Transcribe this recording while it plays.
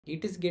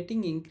It is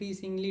getting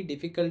increasingly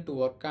difficult to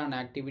work on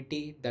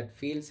activity that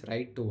feels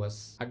right to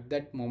us at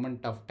that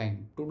moment of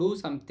time. To do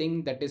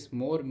something that is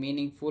more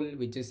meaningful,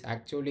 which is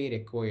actually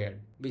required,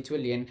 which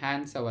will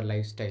enhance our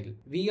lifestyle.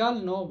 We all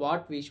know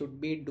what we should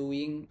be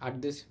doing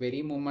at this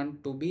very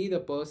moment to be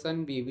the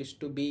person we wish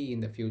to be in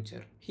the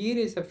future. Here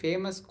is a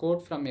famous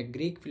quote from a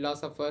Greek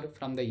philosopher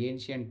from the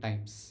ancient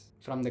times,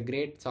 from the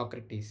great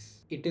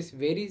Socrates. It is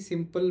very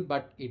simple,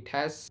 but it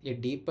has a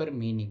deeper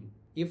meaning.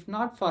 If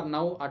not for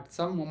now, at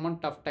some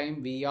moment of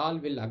time, we all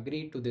will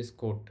agree to this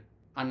quote,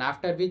 and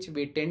after which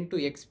we tend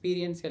to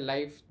experience a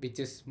life which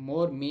is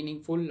more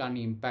meaningful and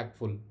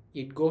impactful.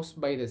 It goes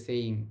by the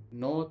saying,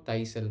 know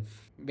thyself.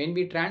 When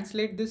we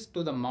translate this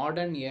to the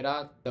modern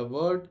era, the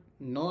word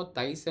know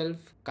thyself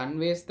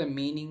conveys the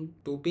meaning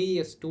to be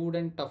a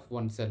student of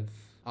oneself,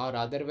 or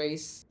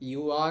otherwise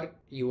you are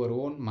your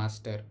own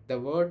master. The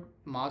word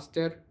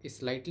master is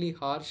slightly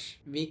harsh.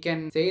 We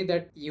can say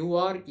that you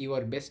are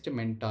your best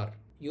mentor.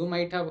 You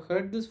might have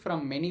heard this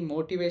from many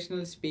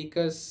motivational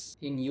speakers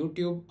in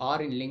YouTube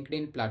or in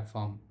LinkedIn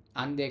platform.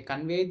 And they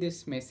convey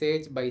this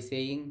message by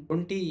saying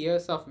 20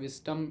 years of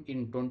wisdom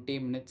in 20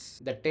 minutes,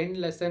 the 10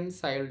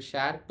 lessons I will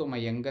share to my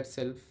younger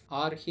self,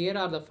 or here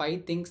are the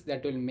 5 things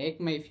that will make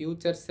my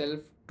future self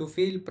to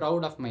feel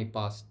proud of my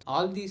past.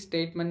 All these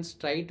statements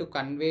try to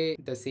convey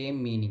the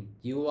same meaning.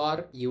 You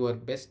are your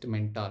best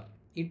mentor.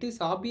 It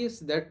is obvious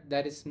that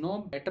there is no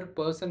better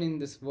person in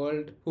this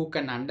world who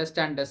can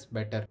understand us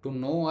better, to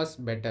know us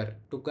better,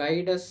 to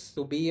guide us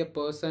to be a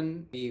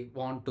person we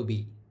want to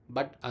be,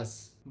 but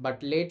us.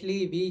 But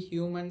lately, we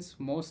humans,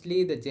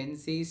 mostly the Gen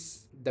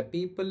Zs, the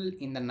people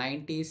in the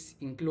 90s,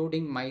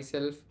 including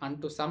myself, and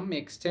to some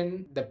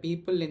extent the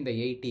people in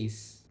the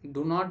 80s,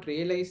 do not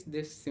realize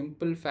this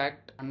simple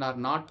fact and are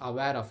not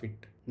aware of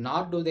it.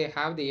 Nor do they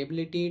have the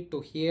ability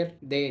to hear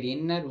their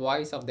inner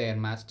voice of their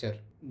master,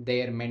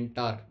 their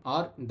mentor,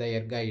 or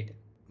their guide,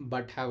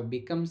 but have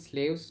become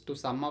slaves to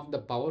some of the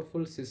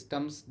powerful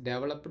systems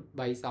developed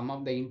by some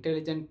of the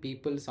intelligent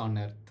peoples on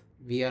earth.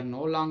 We are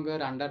no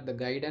longer under the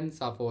guidance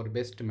of our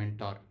best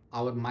mentor.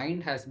 Our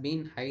mind has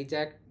been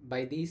hijacked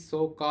by these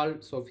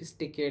so-called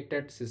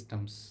sophisticated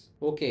systems.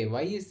 Okay,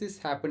 why is this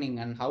happening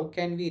and how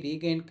can we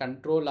regain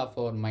control of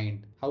our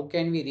mind? How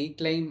can we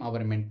reclaim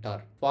our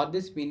mentor? For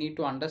this, we need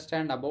to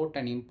understand about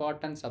an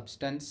important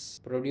substance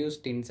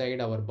produced inside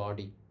our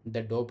body,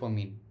 the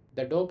dopamine.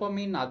 The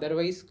dopamine,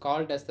 otherwise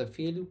called as the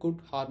feel-good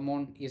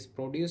hormone, is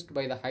produced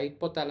by the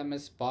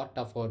hypothalamus part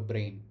of our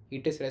brain.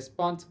 It is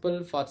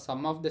responsible for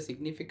some of the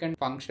significant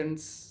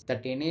functions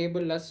that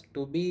enable us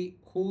to be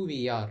who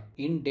we are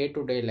in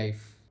day-to-day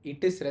life.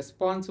 It is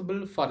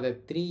responsible for the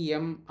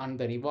 3M and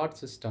the reward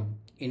system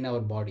in our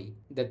body.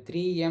 The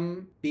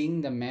 3M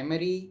being the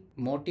memory,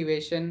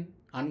 motivation,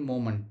 and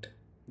movement.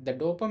 The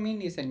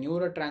dopamine is a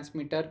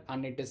neurotransmitter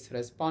and it is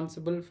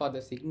responsible for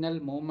the signal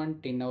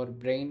movement in our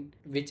brain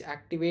which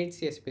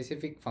activates a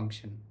specific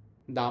function.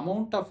 The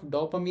amount of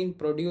dopamine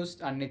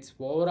produced and its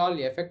overall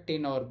effect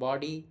in our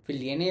body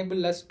will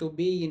enable us to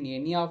be in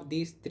any of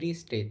these 3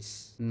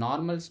 states: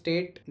 normal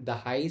state, the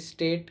high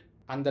state,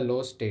 and the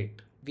low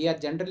state. We are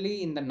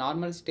generally in the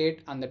normal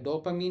state and the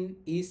dopamine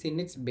is in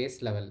its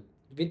base level,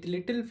 with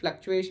little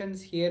fluctuations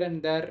here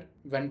and there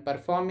when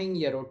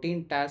performing a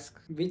routine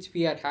task which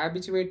we are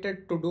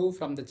habituated to do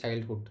from the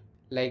childhood,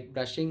 like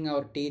brushing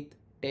our teeth,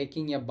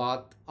 taking a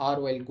bath,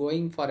 or while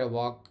going for a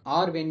walk,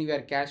 or when we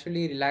are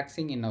casually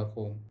relaxing in our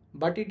home.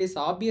 But it is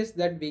obvious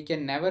that we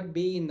can never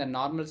be in the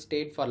normal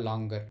state for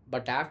longer.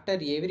 But after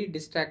every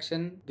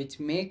distraction which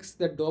makes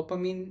the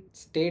dopamine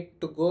state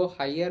to go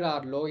higher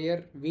or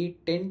lower, we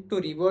tend to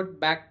revert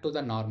back to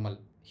the normal.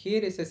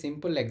 Here is a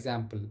simple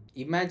example.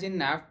 Imagine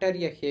after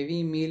a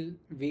heavy meal,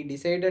 we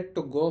decided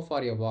to go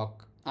for a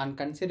walk. And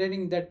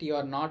considering that you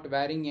are not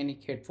wearing any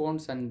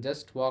headphones and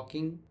just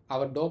walking,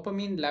 our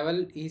dopamine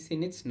level is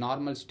in its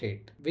normal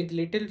state, with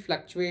little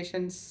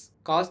fluctuations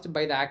caused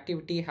by the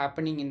activity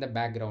happening in the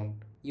background.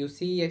 You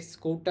see a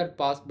scooter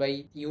pass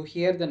by, you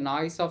hear the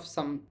noise of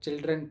some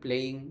children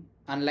playing,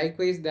 and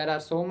likewise there are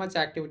so much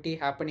activity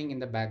happening in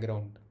the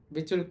background,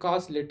 which will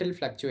cause little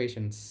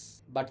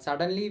fluctuations. But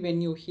suddenly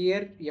when you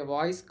hear a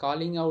voice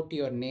calling out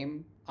your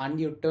name and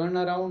you turn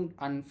around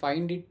and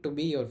find it to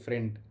be your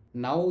friend,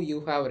 now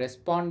you have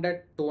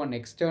responded to an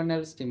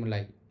external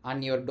stimuli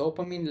and your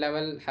dopamine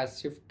level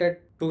has shifted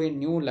to a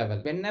new level.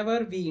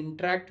 Whenever we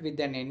interact with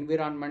an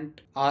environment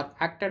or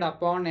acted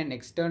upon an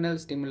external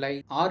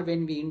stimuli, or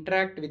when we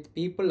interact with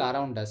people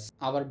around us,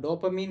 our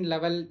dopamine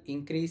level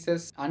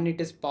increases and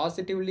it is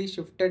positively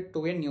shifted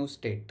to a new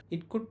state.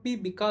 It could be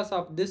because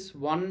of this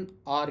one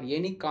or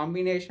any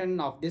combination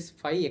of these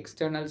 5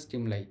 external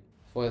stimuli.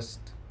 First,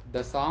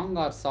 the song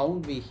or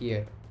sound we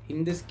hear.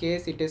 In this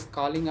case, it is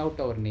calling out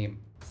our name.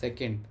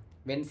 Second,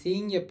 when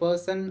seeing a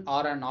person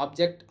or an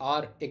object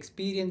or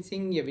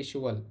experiencing a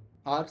visual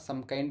or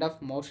some kind of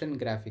motion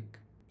graphic.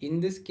 In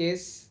this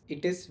case,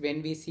 it is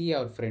when we see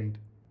our friend.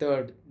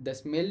 Third, the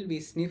smell we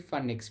sniff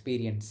and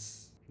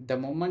experience. The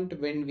moment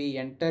when we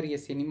enter a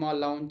cinema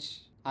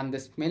lounge and the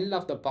smell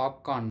of the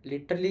popcorn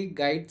literally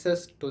guides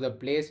us to the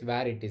place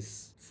where it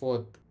is.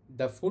 Fourth,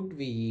 the food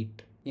we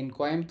eat. In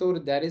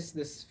Coimbatore, there is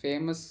this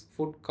famous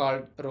food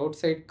called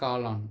roadside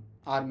kalan,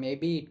 or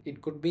maybe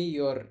it could be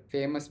your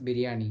famous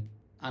biryani.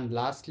 And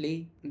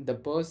lastly, the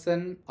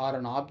person or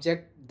an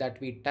object that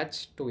we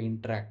touch to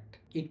interact.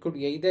 It could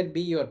either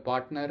be your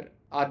partner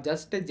or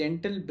just a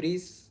gentle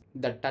breeze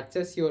that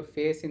touches your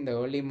face in the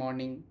early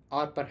morning,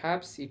 or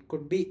perhaps it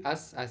could be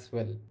us as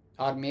well.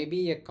 Or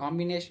maybe a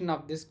combination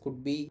of this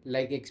could be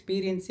like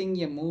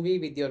experiencing a movie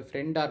with your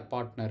friend or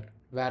partner,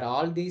 where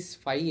all these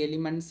five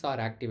elements are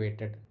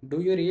activated.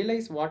 Do you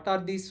realize what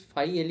are these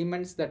five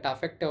elements that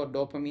affect our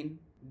dopamine?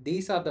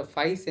 These are the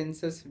five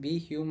senses we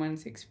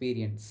humans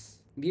experience.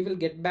 We will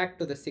get back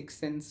to the sixth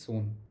sense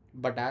soon.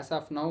 But as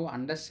of now,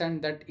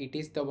 understand that it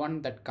is the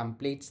one that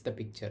completes the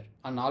picture.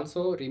 And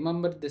also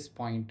remember this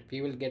point, we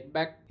will get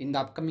back in the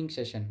upcoming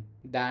session.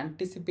 The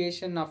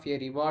anticipation of a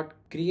reward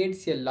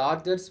creates a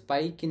larger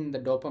spike in the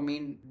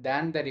dopamine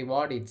than the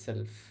reward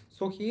itself.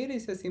 So here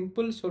is a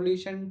simple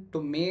solution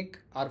to make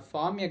or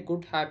form a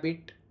good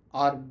habit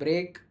or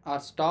break or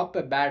stop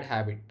a bad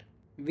habit.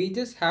 We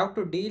just have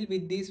to deal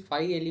with these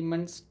five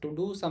elements to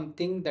do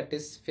something that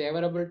is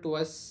favorable to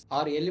us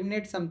or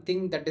eliminate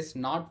something that is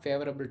not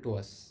favorable to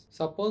us.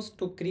 Suppose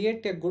to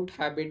create a good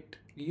habit,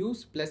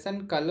 use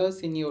pleasant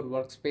colors in your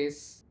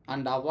workspace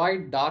and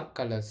avoid dark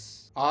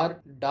colors or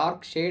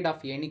dark shade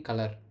of any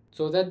color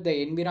so that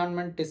the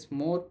environment is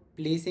more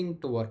pleasing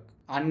to work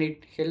and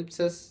it helps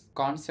us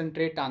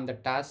concentrate on the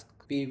task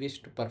we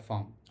wish to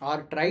perform.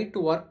 Or try to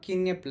work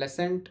in a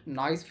pleasant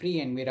noise free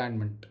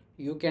environment.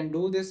 You can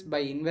do this by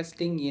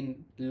investing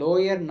in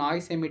lower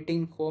noise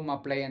emitting home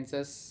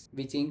appliances,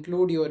 which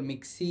include your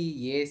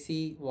mixie,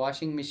 AC,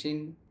 washing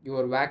machine,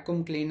 your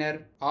vacuum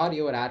cleaner, or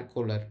your air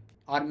cooler.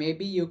 Or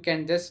maybe you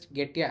can just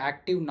get a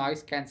active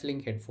noise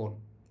cancelling headphone.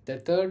 The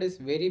third is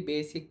very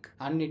basic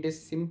and it is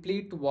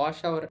simply to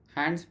wash our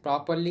hands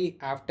properly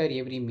after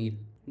every meal.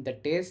 The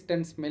taste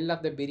and smell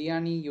of the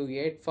biryani you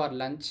ate for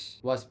lunch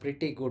was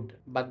pretty good,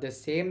 but the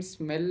same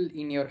smell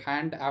in your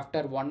hand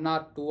after 1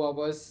 or 2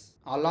 hours,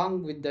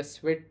 along with the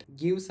sweat,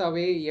 gives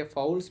away a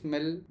foul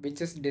smell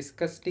which is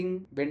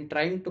disgusting when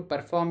trying to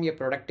perform a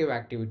productive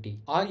activity.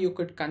 Or you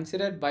could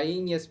consider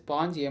buying a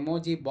sponge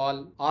emoji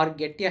ball or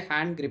get a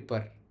hand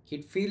gripper.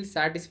 It feels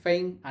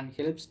satisfying and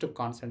helps to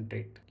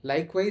concentrate.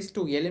 Likewise,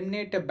 to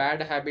eliminate a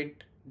bad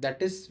habit,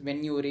 that is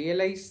when you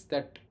realize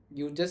that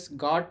you just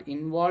got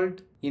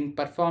involved in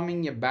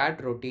performing a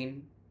bad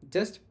routine,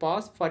 just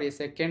pause for a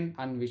second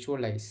and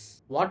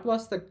visualize. What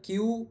was the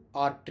cue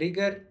or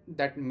trigger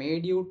that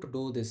made you to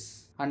do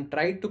this? And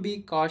try to be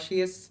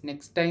cautious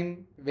next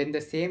time when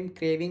the same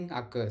craving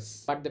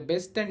occurs. But the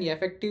best and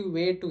effective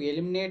way to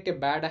eliminate a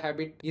bad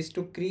habit is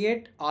to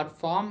create or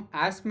form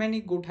as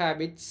many good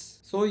habits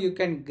so you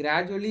can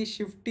gradually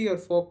shift your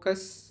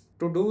focus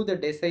to do the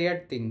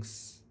desired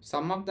things.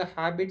 Some of the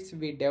habits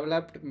we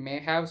developed may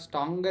have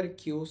stronger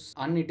cues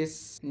and it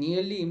is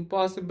nearly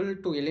impossible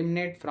to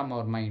eliminate from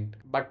our mind,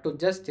 but to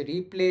just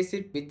replace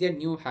it with a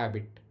new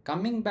habit.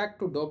 Coming back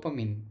to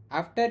dopamine,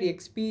 after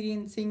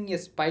experiencing a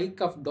spike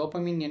of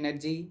dopamine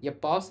energy, a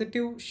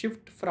positive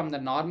shift from the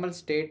normal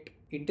state,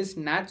 it is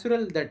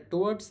natural that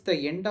towards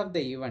the end of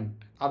the event,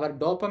 our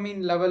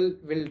dopamine level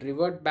will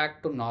revert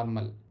back to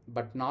normal,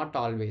 but not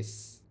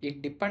always.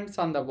 It depends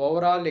on the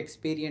overall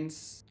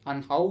experience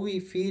and how we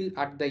feel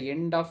at the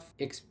end of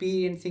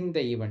experiencing the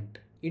event.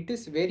 It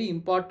is very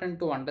important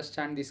to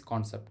understand this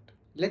concept.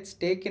 Let's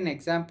take an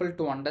example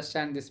to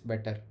understand this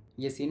better.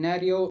 A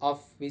scenario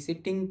of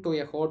visiting to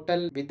a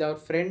hotel with our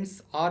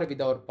friends or with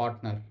our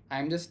partner. I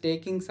am just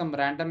taking some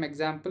random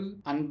example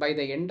and by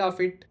the end of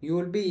it, you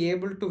will be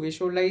able to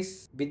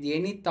visualize with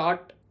any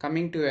thought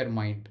coming to your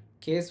mind.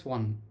 Case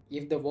 1.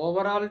 If the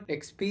overall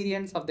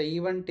experience of the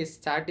event is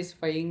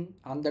satisfying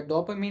and the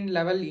dopamine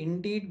level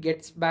indeed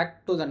gets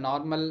back to the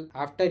normal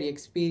after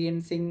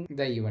experiencing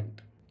the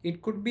event.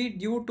 It could be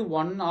due to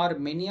one or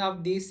many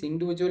of these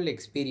individual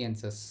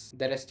experiences.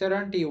 The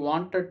restaurant you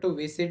wanted to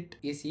visit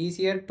is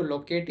easier to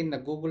locate in the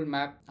Google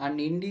map and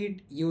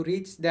indeed you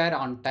reached there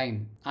on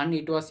time and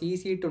it was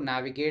easy to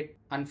navigate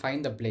and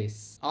find the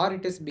place. Or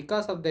it is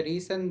because of the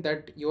reason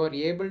that you are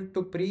able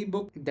to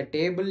pre-book the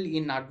table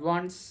in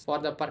advance for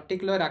the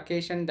particular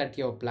occasion that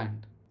you have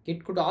planned.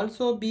 It could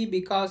also be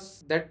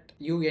because that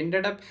you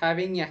ended up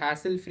having a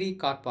hassle-free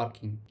car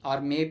parking,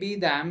 or maybe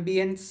the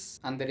ambience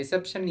and the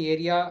reception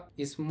area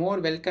is more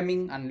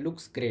welcoming and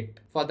looks great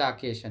for the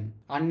occasion.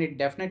 And it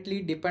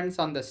definitely depends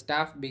on the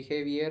staff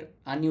behavior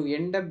and you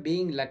end up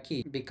being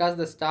lucky because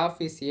the staff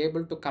is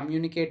able to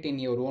communicate in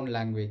your own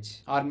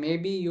language. Or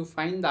maybe you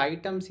find the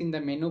items in the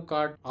menu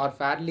card are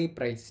fairly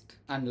priced.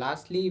 And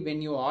lastly,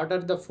 when you order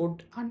the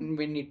food and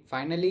when it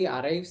finally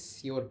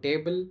arrives your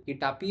table, it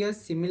appears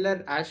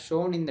similar as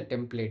shown in the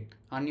template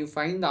and you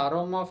find the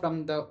aroma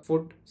from the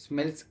food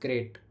smells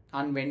great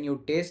and when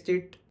you taste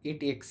it,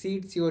 it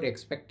exceeds your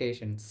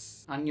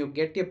expectations and you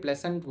get a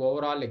pleasant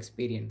overall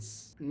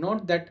experience.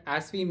 Note that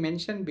as we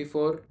mentioned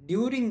before,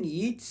 during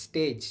each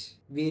stage,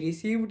 we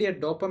received a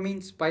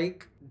dopamine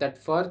spike that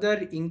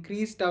further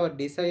increased our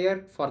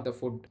desire for the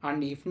food.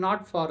 And if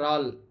not for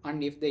all,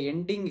 and if the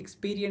ending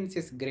experience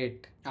is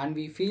great, and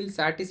we feel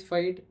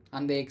satisfied,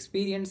 and the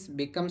experience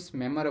becomes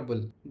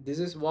memorable, this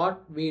is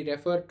what we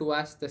refer to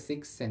as the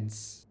sixth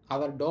sense.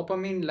 Our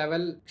dopamine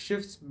level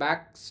shifts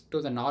back to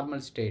the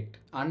normal state,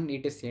 and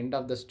it is the end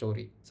of the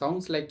story.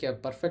 Sounds like a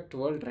perfect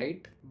world,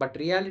 right? But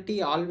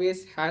reality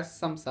always has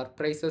some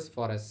surprises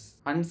for us,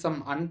 and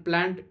some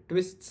unplanned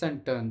twists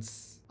and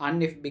turns.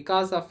 And if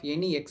because of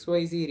any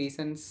XYZ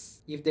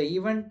reasons, if the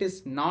event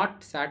is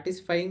not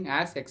satisfying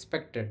as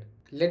expected,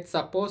 let's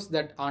suppose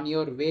that on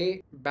your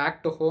way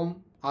back to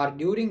home or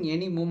during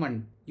any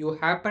moment you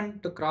happen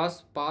to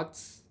cross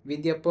paths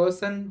with a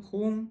person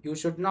whom you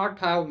should not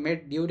have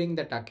met during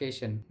that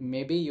occasion,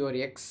 maybe your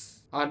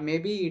ex, or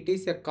maybe it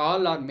is a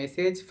call or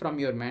message from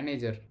your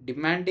manager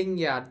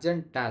demanding a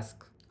urgent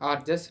task, or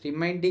just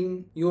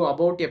reminding you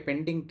about a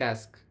pending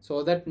task,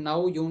 so that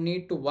now you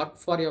need to work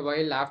for a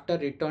while after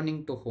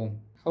returning to home.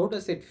 How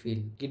does it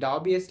feel? It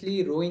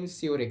obviously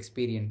ruins your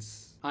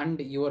experience.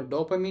 And your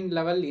dopamine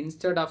level,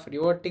 instead of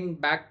reverting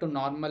back to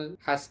normal,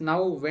 has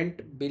now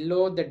went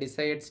below the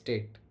desired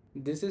state.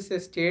 This is a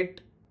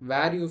state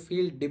where you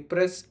feel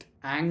depressed,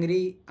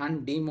 angry,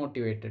 and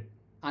demotivated.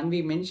 And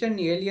we mentioned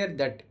earlier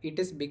that it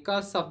is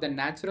because of the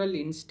natural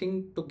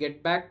instinct to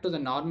get back to the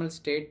normal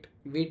state,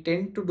 we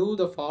tend to do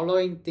the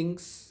following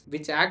things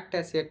which act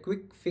as a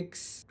quick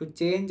fix to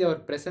change our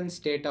present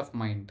state of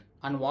mind.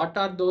 And what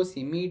are those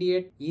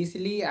immediate,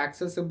 easily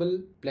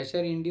accessible,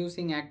 pleasure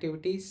inducing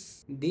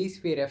activities?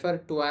 These we refer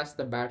to as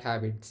the bad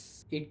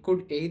habits. It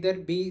could either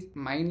be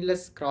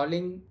mindless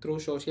scrolling through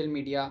social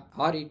media,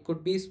 or it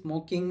could be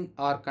smoking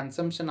or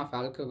consumption of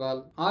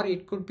alcohol, or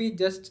it could be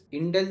just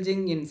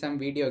indulging in some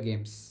video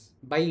games.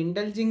 By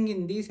indulging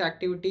in these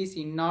activities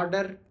in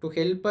order to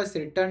help us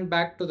return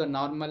back to the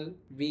normal,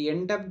 we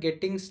end up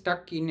getting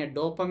stuck in a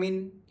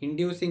dopamine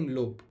inducing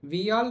loop.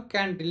 We all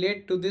can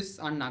relate to this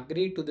and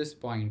agree to this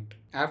point.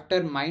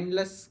 After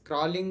mindless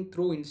scrolling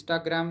through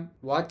Instagram,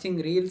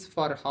 watching reels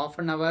for half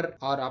an hour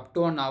or up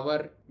to an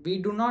hour, we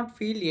do not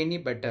feel any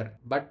better,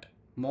 but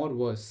more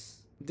worse.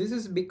 This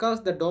is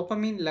because the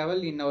dopamine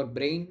level in our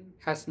brain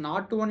has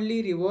not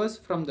only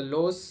reversed from the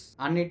lows,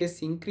 and it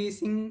is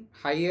increasing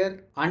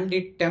higher, and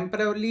it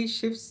temporarily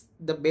shifts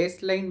the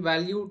baseline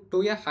value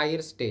to a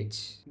higher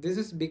stage. This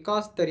is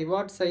because the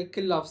reward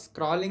cycle of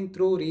scrolling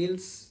through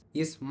reels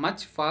is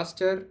much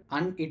faster,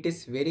 and it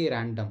is very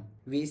random.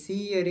 We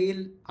see a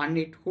reel and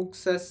it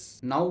hooks us.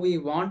 Now we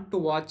want to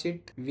watch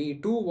it. We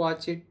do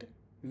watch it.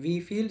 We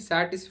feel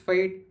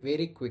satisfied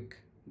very quick.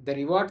 The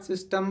reward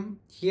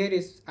system here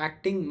is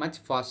acting much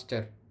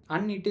faster,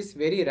 and it is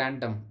very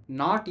random.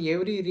 Not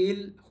every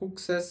reel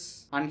hooks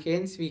us, and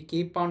hence we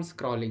keep on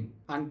scrolling.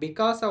 And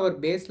because our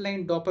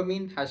baseline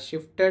dopamine has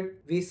shifted,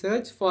 we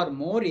search for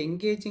more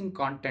engaging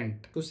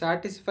content to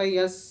satisfy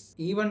us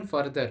even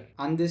further,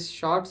 and this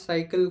short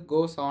cycle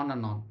goes on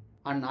and on.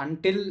 And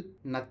until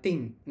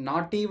nothing,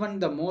 not even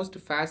the most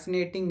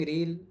fascinating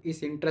reel,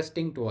 is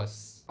interesting to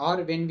us, or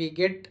when we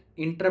get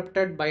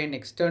interrupted by an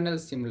external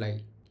stimuli,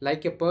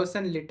 like a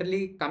person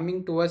literally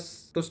coming to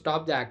us to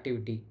stop the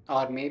activity.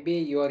 Or maybe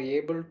you are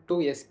able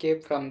to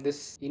escape from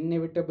this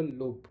inevitable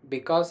loop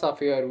because of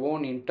your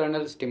own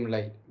internal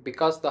stimuli,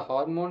 because the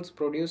hormones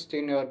produced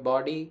in your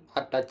body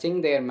are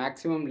touching their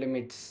maximum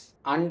limits,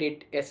 and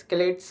it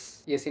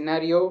escalates a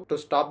scenario to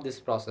stop this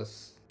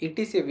process. It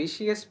is a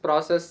vicious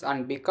process,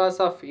 and because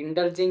of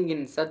indulging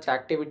in such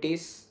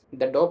activities,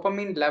 the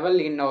dopamine level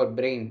in our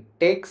brain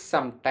takes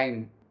some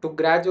time to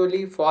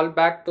gradually fall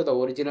back to the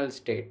original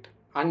state.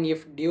 And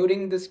if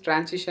during this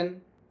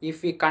transition,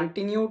 if we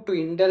continue to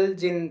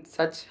indulge in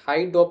such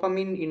high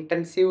dopamine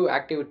intensive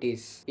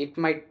activities, it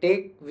might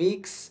take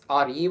weeks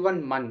or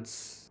even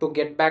months to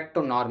get back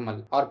to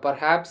normal, or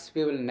perhaps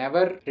we will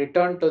never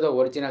return to the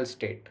original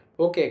state.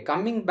 Okay,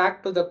 coming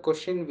back to the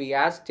question we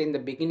asked in the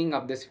beginning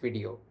of this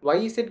video. Why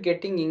is it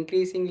getting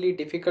increasingly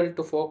difficult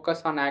to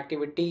focus on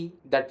activity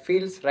that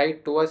feels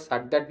right to us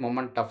at that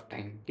moment of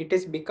time? It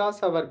is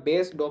because our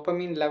base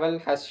dopamine level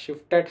has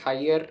shifted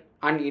higher,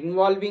 and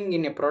involving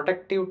in a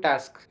productive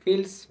task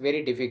feels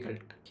very difficult.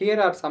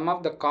 Here are some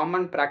of the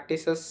common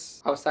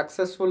practices of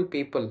successful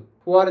people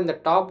who are in the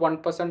top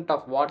 1%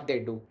 of what they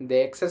do.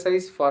 They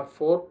exercise for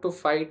 4 to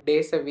 5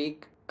 days a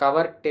week,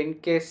 cover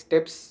 10k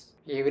steps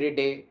every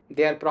day.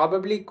 They are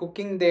probably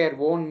cooking their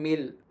own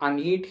meal and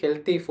eat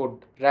healthy food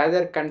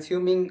rather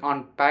consuming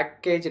on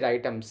packaged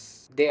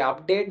items. They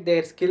update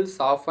their skills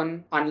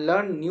often and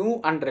learn new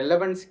and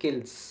relevant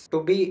skills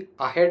to be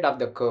ahead of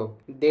the curve.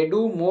 They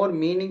do more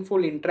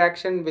meaningful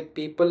interaction with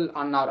people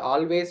and are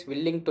always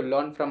willing to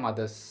learn from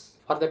others.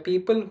 For the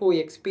people who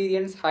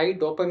experience high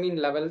dopamine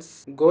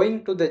levels,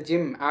 going to the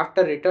gym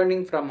after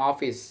returning from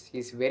office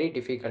is very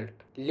difficult.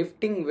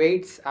 Lifting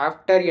weights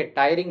after a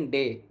tiring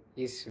day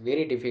is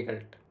very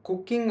difficult.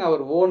 Cooking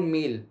our own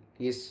meal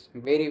is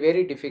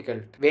very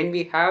difficult when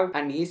we have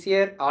an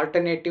easier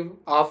alternative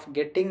of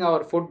getting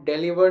our food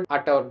delivered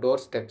at our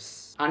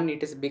doorsteps. And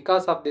it is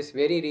because of this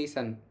very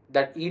reason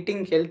that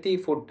eating healthy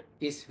food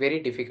is very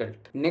difficult.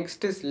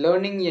 Next is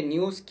learning a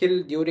new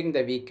skill during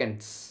the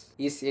weekends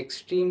is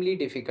extremely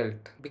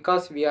difficult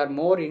because we are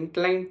more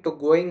inclined to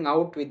going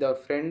out with our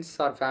friends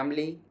or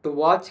family to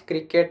watch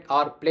cricket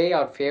or play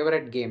our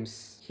favorite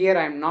games. Here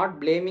I am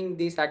not blaming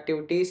these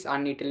activities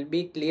and it will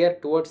be clear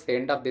towards the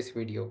end of this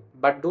video.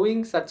 But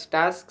doing such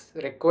tasks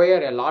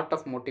require a lot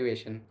of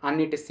motivation and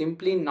it is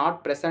simply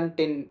not present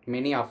in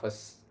many of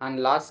us. And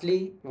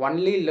lastly,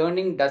 only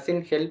learning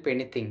doesn't help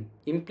anything.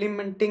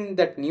 Implementing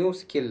that new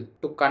skill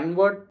to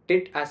convert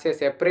it as a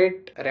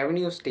separate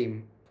revenue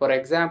stream. For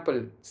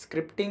example,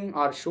 scripting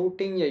or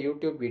shooting a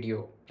YouTube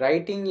video,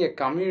 writing a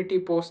community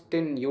post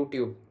in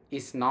YouTube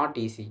is not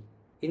easy.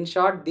 In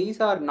short, these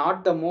are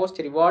not the most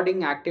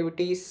rewarding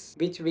activities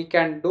which we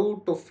can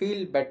do to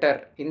feel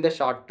better in the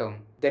short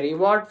term. The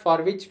reward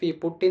for which we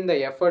put in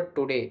the effort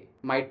today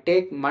might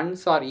take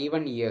months or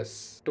even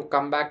years to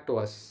come back to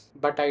us.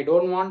 But I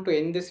don't want to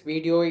end this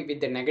video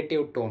with a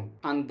negative tone.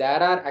 And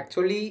there are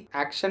actually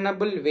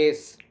actionable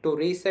ways to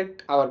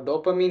reset our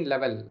dopamine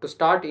level to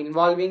start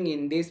involving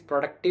in these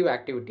productive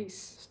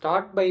activities.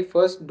 Start by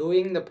first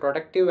doing the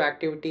productive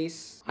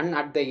activities and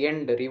at the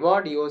end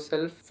reward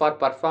yourself for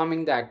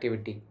performing the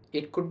activity.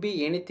 It could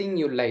be anything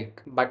you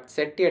like, but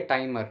set a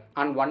timer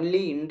and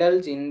only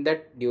indulge in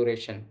that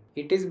duration.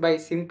 It is by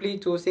simply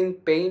choosing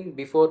pain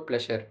before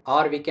pleasure,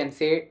 or we can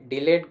say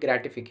delayed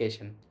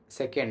gratification.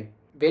 Second,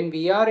 when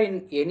we are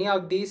in any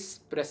of these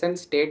present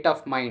state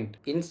of mind,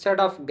 instead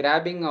of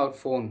grabbing our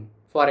phone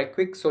for a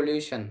quick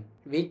solution,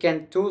 we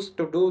can choose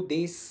to do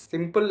these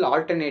simple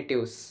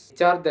alternatives,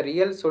 which are the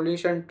real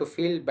solution to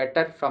feel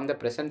better from the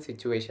present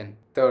situation.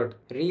 Third,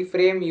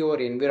 reframe your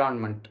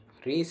environment,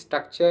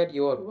 restructure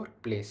your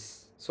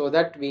workplace so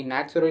that we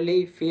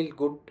naturally feel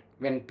good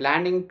when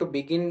planning to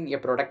begin a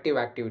productive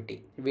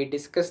activity. We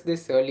discussed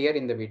this earlier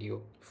in the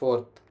video.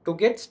 Fourth, to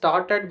get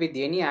started with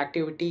any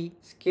activity,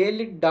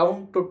 scale it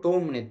down to 2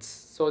 minutes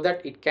so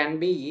that it can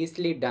be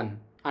easily done,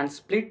 and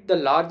split the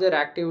larger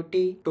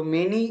activity to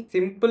many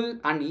simple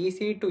and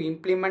easy to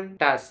implement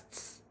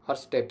tasks or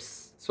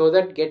steps so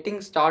that getting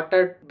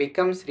started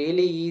becomes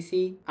really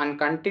easy and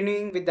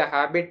continuing with the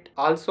habit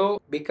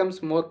also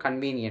becomes more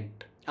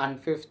convenient.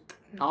 And fifth,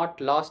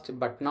 not last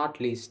but not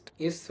least,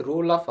 is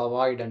rule of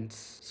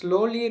avoidance.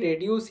 Slowly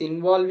reduce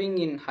involving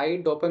in high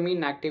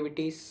dopamine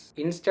activities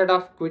instead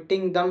of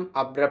quitting them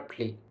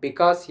abruptly,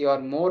 because you are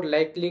more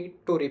likely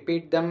to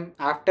repeat them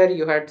after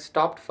you had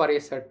stopped for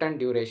a certain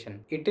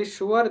duration. It is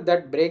sure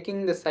that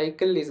breaking the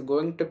cycle is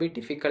going to be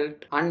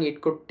difficult and it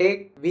could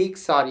take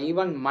weeks or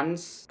even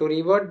months to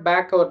revert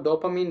back our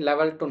dopamine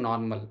level to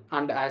normal.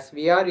 And as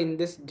we are in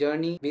this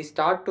journey, we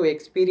start to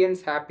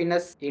experience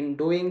happiness in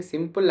doing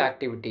simple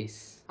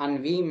activities.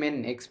 And we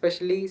men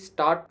especially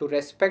start to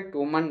respect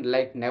women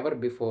like never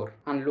before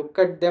and look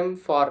at them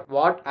for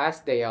what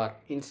as they are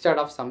instead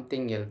of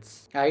something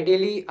else.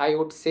 Ideally, I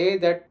would say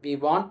that we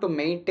want to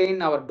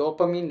maintain our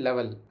dopamine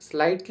level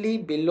slightly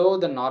below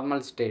the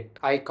normal state.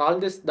 I call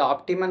this the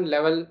optimum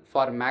level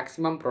for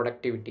maximum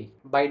productivity.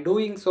 By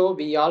doing so,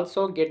 we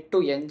also get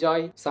to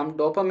enjoy some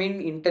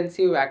dopamine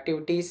intensive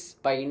activities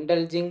by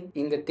indulging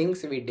in the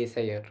things we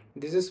desire.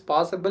 This is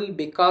possible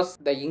because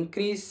the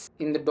increase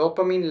in the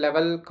dopamine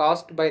level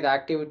caused by the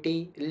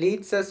activity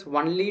leads us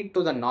only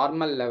to the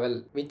normal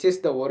level, which is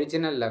the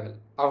original level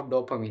of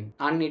dopamine,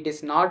 and it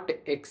is not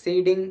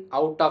exceeding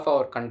out of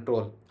our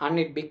control, and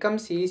it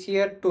becomes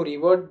easier to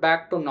revert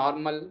back to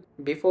normal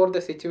before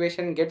the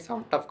situation gets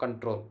out of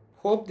control.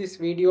 Hope this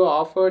video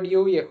offered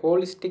you a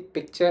holistic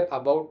picture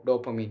about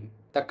dopamine.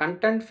 The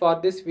content for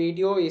this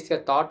video is a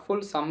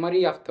thoughtful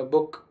summary of the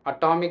book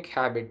Atomic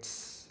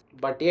Habits,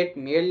 but yet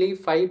merely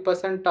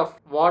 5% of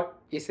what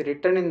is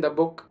written in the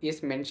book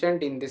is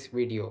mentioned in this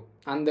video,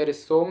 and there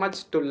is so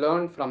much to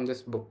learn from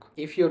this book.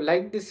 If you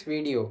like this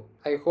video,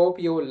 I hope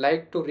you will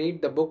like to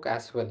read the book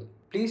as well.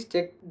 Please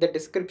check the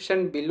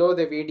description below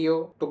the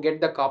video to get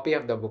the copy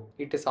of the book.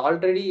 It is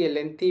already a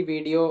lengthy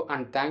video,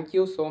 and thank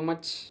you so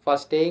much for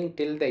staying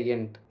till the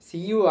end. See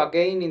you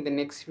again in the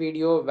next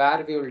video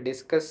where we will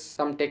discuss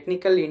some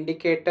technical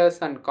indicators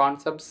and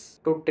concepts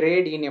to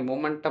trade in a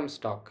momentum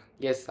stock.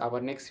 Yes, our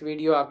next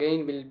video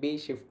again will be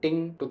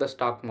shifting to the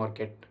stock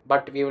market,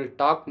 but we will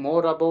talk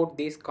more about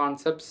these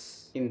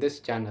concepts in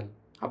this channel,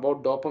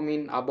 about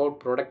dopamine, about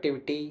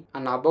productivity,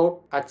 and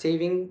about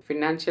achieving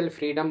financial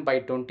freedom by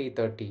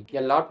 2030.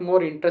 A lot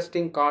more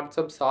interesting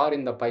concepts are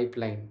in the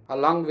pipeline,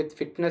 along with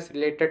fitness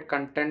related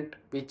content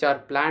which are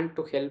planned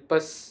to help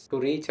us to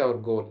reach our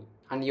goal.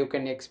 And you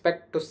can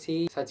expect to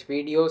see such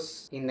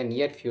videos in the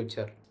near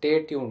future.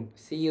 Stay tuned.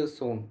 See you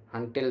soon.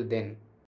 Until then.